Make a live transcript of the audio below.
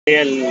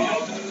El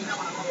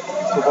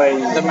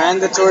super The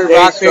mandatory day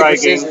rock, paper,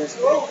 striking. scissors.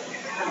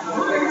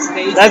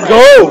 Let's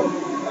go!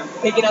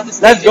 Picking up the Let's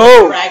stage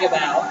go! to brag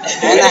about.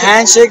 And the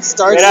handshake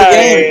starts the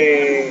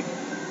Mira,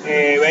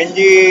 game.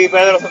 Benji y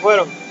Pedro se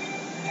fueron.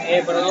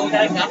 Pero no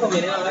buscar el cajo,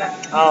 miren ahora.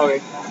 Ah, ok.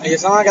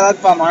 Ellos se van a quedar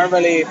para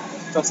Marvel y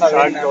toda esa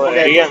vaina, Exacto, porque-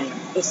 deberían.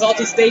 The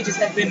salty stages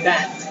have been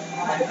banned.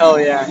 Oh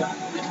yeah.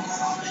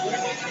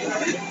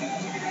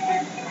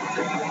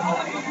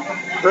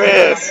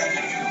 Chris.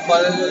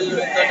 ¿Cuál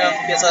torneo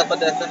empieza después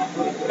de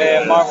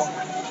este? Marvel.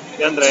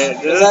 Andre,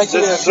 It's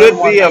actually this a should good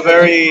one, be a I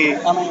very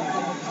mean,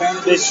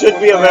 this should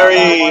be a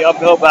very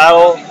uphill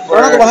battle for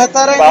Bueno, tú vas a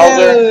estar en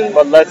Bowser, el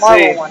but let's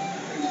Marvel see. one.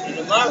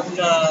 No.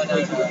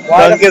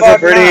 Why Dunk the is a fuck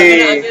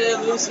pretty I'm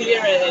gonna lose here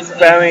and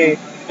spammy.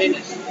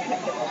 finish.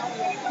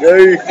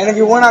 Yay. And if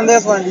you win on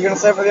this one, you're gonna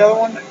stay for the other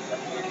one?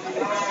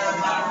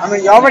 I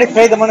mean, you already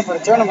paid the money for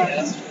the tournament.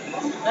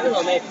 I don't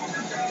know, maybe.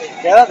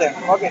 Quédate,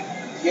 fuck it.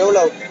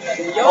 YOLO.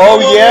 Oh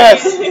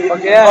yes,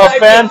 Fuck yeah. a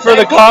fan for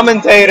the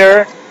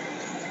commentator.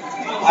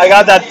 I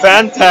got that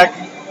fan tech.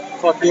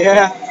 Fuck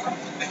yeah.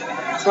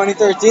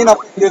 2013 up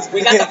in this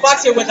We got the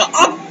Fox here with the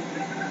up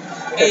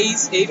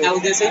A's. I was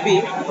gonna say B,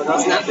 but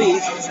it's not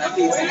B's. It's not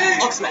B's.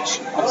 Up smash.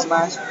 up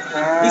smash.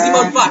 Easy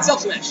mode Fox, up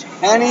smash.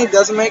 And he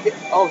doesn't make it.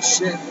 Oh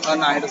shit. Oh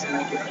no, he doesn't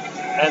make it.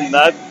 And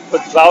that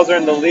puts Bowser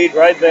in the lead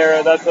right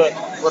there. That's a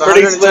With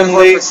pretty slim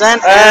lead.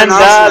 124% And up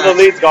the smash.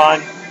 lead's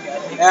gone.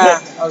 Yeah,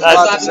 I was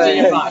about to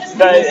say. Fox.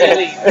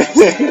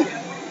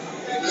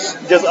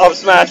 Just up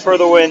smash for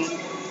the win.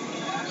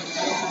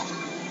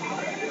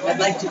 I'd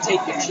like to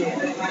take your chair.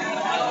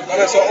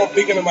 Ahora eso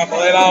pique me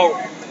apoderado.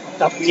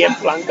 Está bien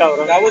flan,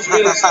 cabrón. That was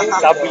really stupid.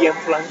 Está bien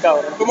flan,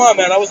 cabrón. Come on,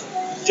 man. I was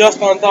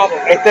just on top of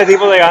it. Este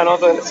tipo le ganó.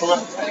 Tú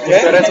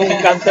eres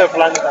un cáncer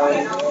flan,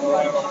 cabrón.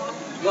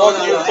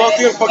 Fuck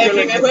you, fuck El you.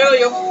 primer juego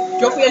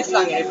yo fui el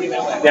flan en el primer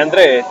juego. De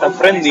André, están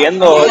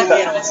prendiendo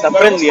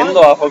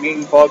a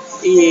fucking Fox.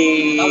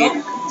 Y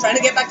Trying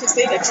to get back to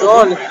stage.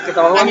 Troll, que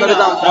estaba jugando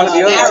ahorita one of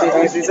the other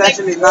teams, he's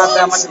actually not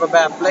that much of a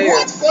bad player.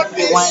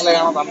 Y Wang le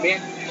ganó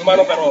también.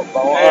 Hermano, pero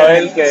Vamos a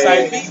ver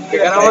Que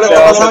ganó lo que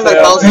está pasando, el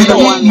Bowser de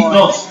Wang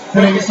more.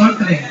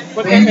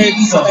 porque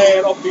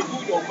los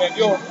pitullos me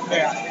dio.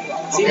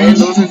 Sí,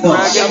 loses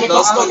Dragon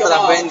 2 contra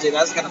Benji,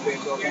 that's gonna be a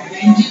good one.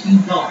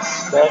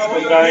 That's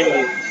contra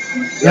Benji.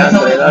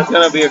 That's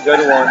gonna be a good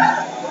one.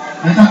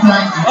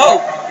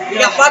 Oh, we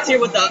got Fox here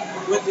with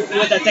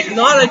the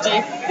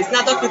technology. It's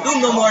not Dr.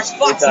 Doom no more, it's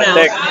Fox It's a now.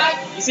 tech.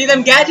 You see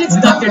them gadgets?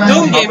 Dr.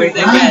 Doom gave him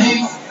them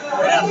gadgets.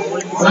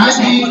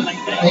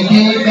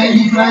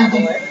 Benji Frank.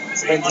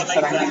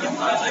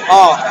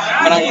 Oh,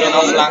 Frank,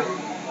 no Flan.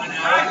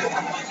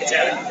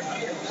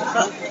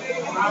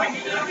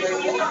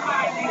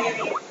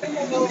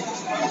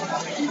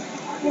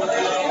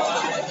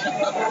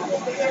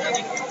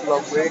 Lo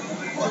vi.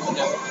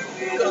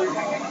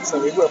 Se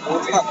ve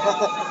puta.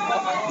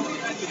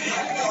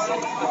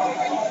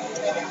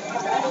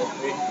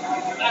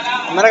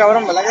 Mira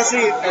cabrón, ¿verdad que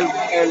sí?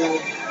 El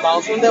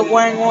Bowser de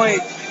Wang hoy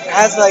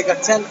has like a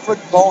 10-foot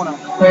boner.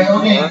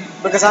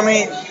 Because I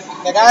mean,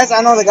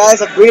 I know the guy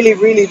is a really,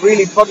 really,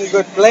 really fucking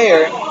good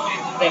player.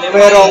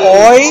 Pero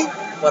hoy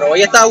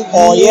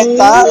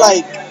está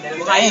like.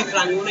 Tenemos ahí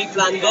Flan 1 y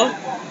Flan 2.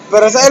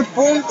 Pero ese es el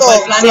punto.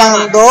 ¿Cuál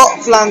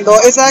Flan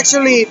 2 es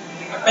actually.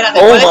 Espérate,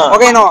 ¿cuál es?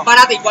 Ok, no.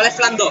 Párate, ¿y cuál es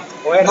Flan 2?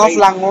 No,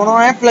 Flan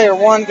 1 es Player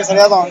 1, que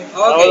sería Don.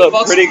 That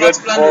was a pretty good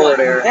Flan forward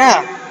 1. air.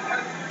 Yeah.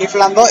 Y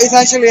Flan 2 is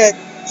actually a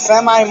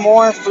semi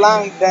more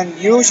flan than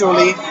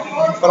usually.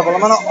 Pero por lo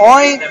menos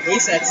hoy, The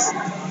resets.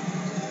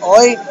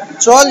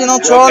 Troll, you know,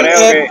 Yo Troll creo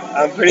que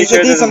I'm pretty is a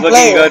sure this is decent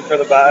looking player. good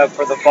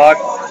for the Fox.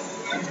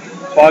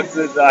 Fox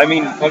is, I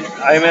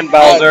meant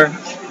Bowser.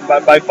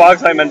 By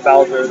Fox, I meant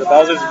Bowser. The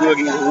Bowser's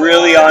looking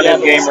really on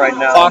his game right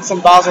now. Fox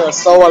and Bowser are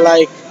so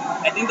alike.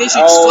 I think they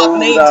should swap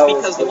names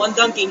because the one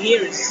dunking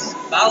here is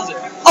Bowser.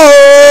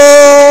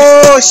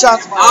 Oh,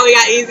 shots fired. Oh, we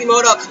got easy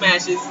mode up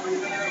smashes.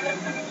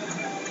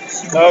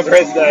 No,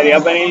 Chris,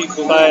 deberías venir,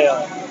 tú sabes.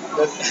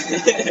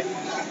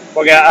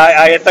 Porque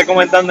ahí está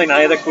comentando y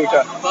nadie te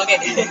escucha. Fuck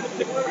it.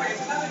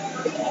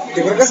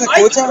 Yo creo que se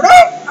escucha.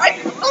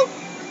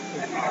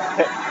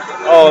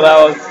 Oh, that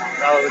was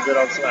a good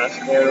up smash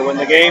there to win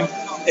the game.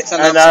 It's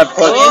an And upset. that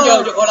puts,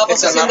 O la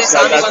posición de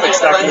Sammy that's cuando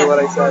exactly what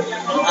I said.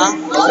 Huh?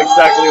 That's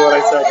exactly what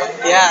I said.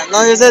 Yeah,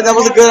 no, you said that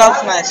was a good up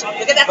smash.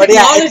 Look at that But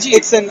yeah, technology.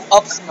 it's an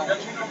up smash.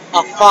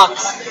 A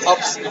Fox up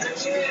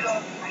smash.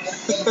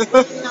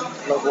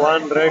 Los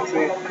Juan,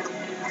 Rexy.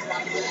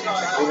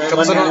 Y no hay ¿Qué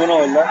más pasó? ninguno,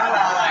 ¿verdad?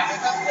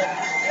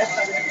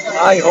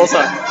 Ay,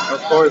 Josa,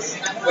 of course.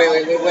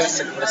 Wait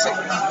a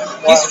second.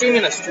 He's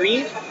streaming a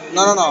stream?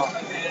 No.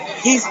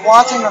 He's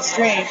watching a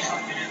stream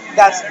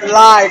that's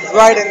live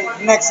right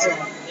next to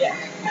him.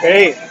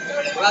 Hey,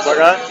 ¿por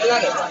acá?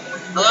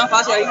 No,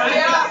 fácil ahí.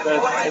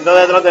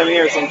 Entonces detrás de mí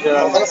or some shit.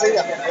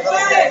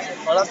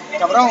 Ahora,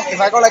 cabrón, if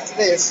I go like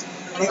this,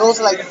 and he goes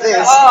like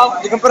this, Oh.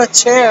 you can put a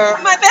chair.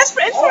 My best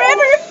friend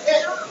forever.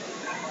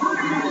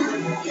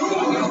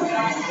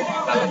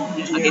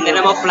 Aquí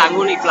tenemos Flan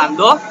 1 y Flan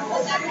 2.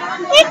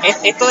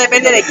 Esto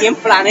depende de quién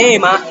planee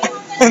más.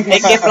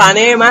 El que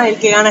planee más, el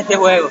que gana este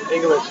juego.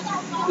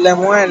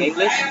 Lemuel.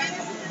 English.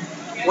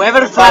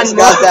 Whoever Fox plans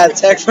got more. that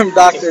text from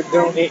Dr.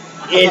 Doom.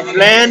 In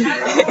plan,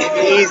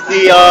 he's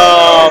the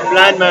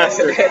plan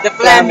master. The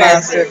plan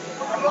master.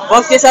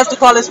 Fox just has to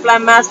call his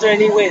plan master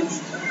and he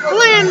wins.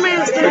 Plan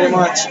master. Pretty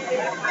much.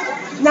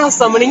 Now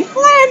summoning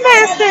plan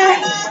master.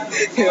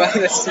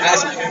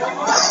 Smash.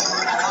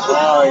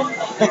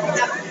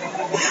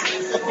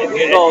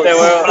 Este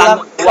juego.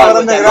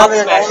 Cabrón de grande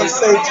que acabó Smashing. el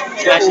stage.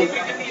 Smashing.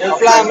 Un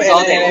plan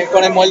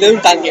con el molde de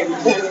un tanque.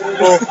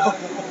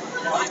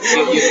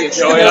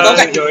 Yo voy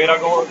a ir a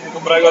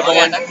comprar algo de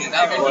tomar.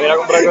 Voy a ir a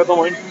comprar algo de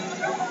tomar.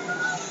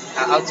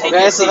 I'll take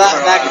Okay, so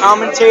that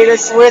commentator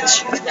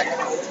switch,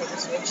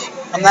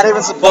 I'm not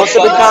even supposed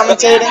to be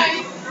commentating,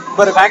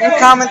 but if I can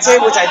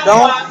commentate, which I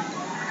don't,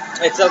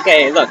 It's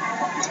okay, look.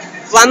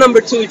 Flan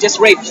number 2 just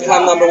raped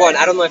flan number 1.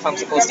 I don't know if I'm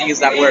supposed to use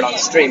that word on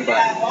stream, but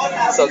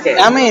it's okay.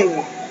 I mean,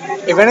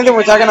 if anything,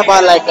 we're talking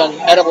about like an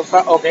edible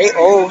okay,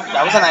 oh,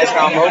 that was a nice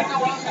combo.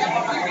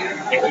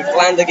 And he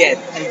flaned again.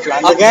 And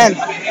flan again.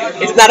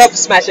 It's not up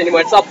smash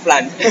anymore, it's up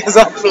flan. It's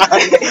a flan.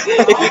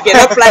 If you can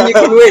up flan, you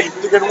can win.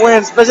 You can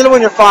win, especially when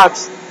you're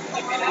Fox.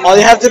 All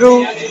you have to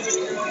do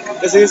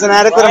is use an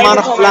adequate amount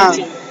of flan.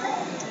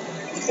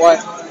 What?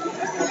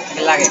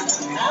 Que lague.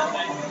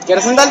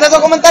 ¿Quieres sentarte a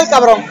documentar,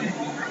 cabrón?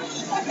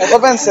 Eso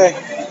pensé.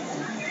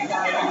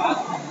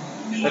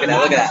 Look at that,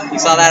 look at that. You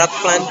saw that up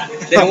flan?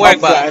 Didn't work,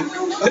 Up but... flan.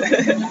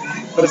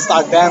 But it's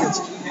stock damage.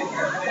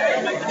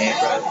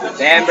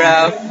 Damn,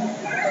 bro.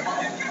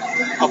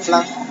 Up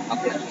flan. Up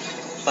flan.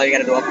 That's all you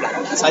gotta do, up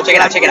flan. Side Check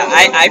it out, check it out.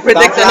 I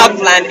predict an up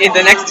flan in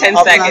the next 10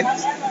 Up flan.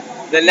 seconds.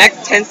 The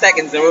next 10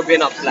 seconds there will be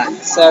an up flan.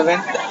 7.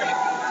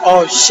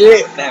 Oh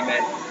shit. Damn,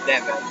 man.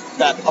 Damn, man.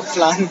 That up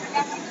flan.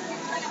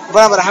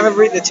 But I haven't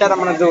read the chat, I'm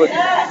gonna do it.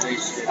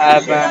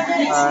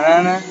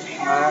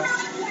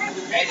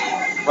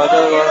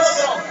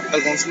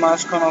 Algún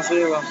smash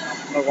conocido.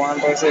 Lo cual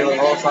decir,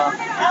 cosa.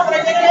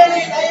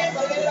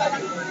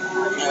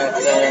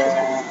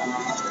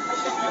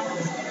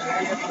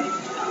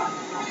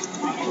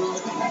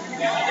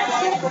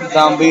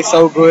 Don't be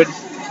so good.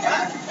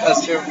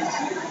 That's true.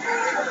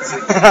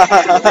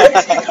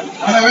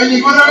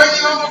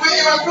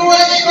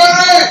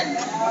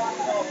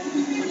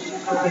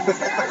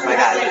 My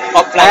God.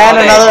 Up flan And all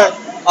day. another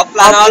Up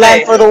flan all up flan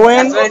day. for the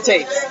win. That's what it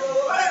takes.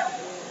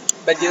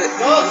 But you...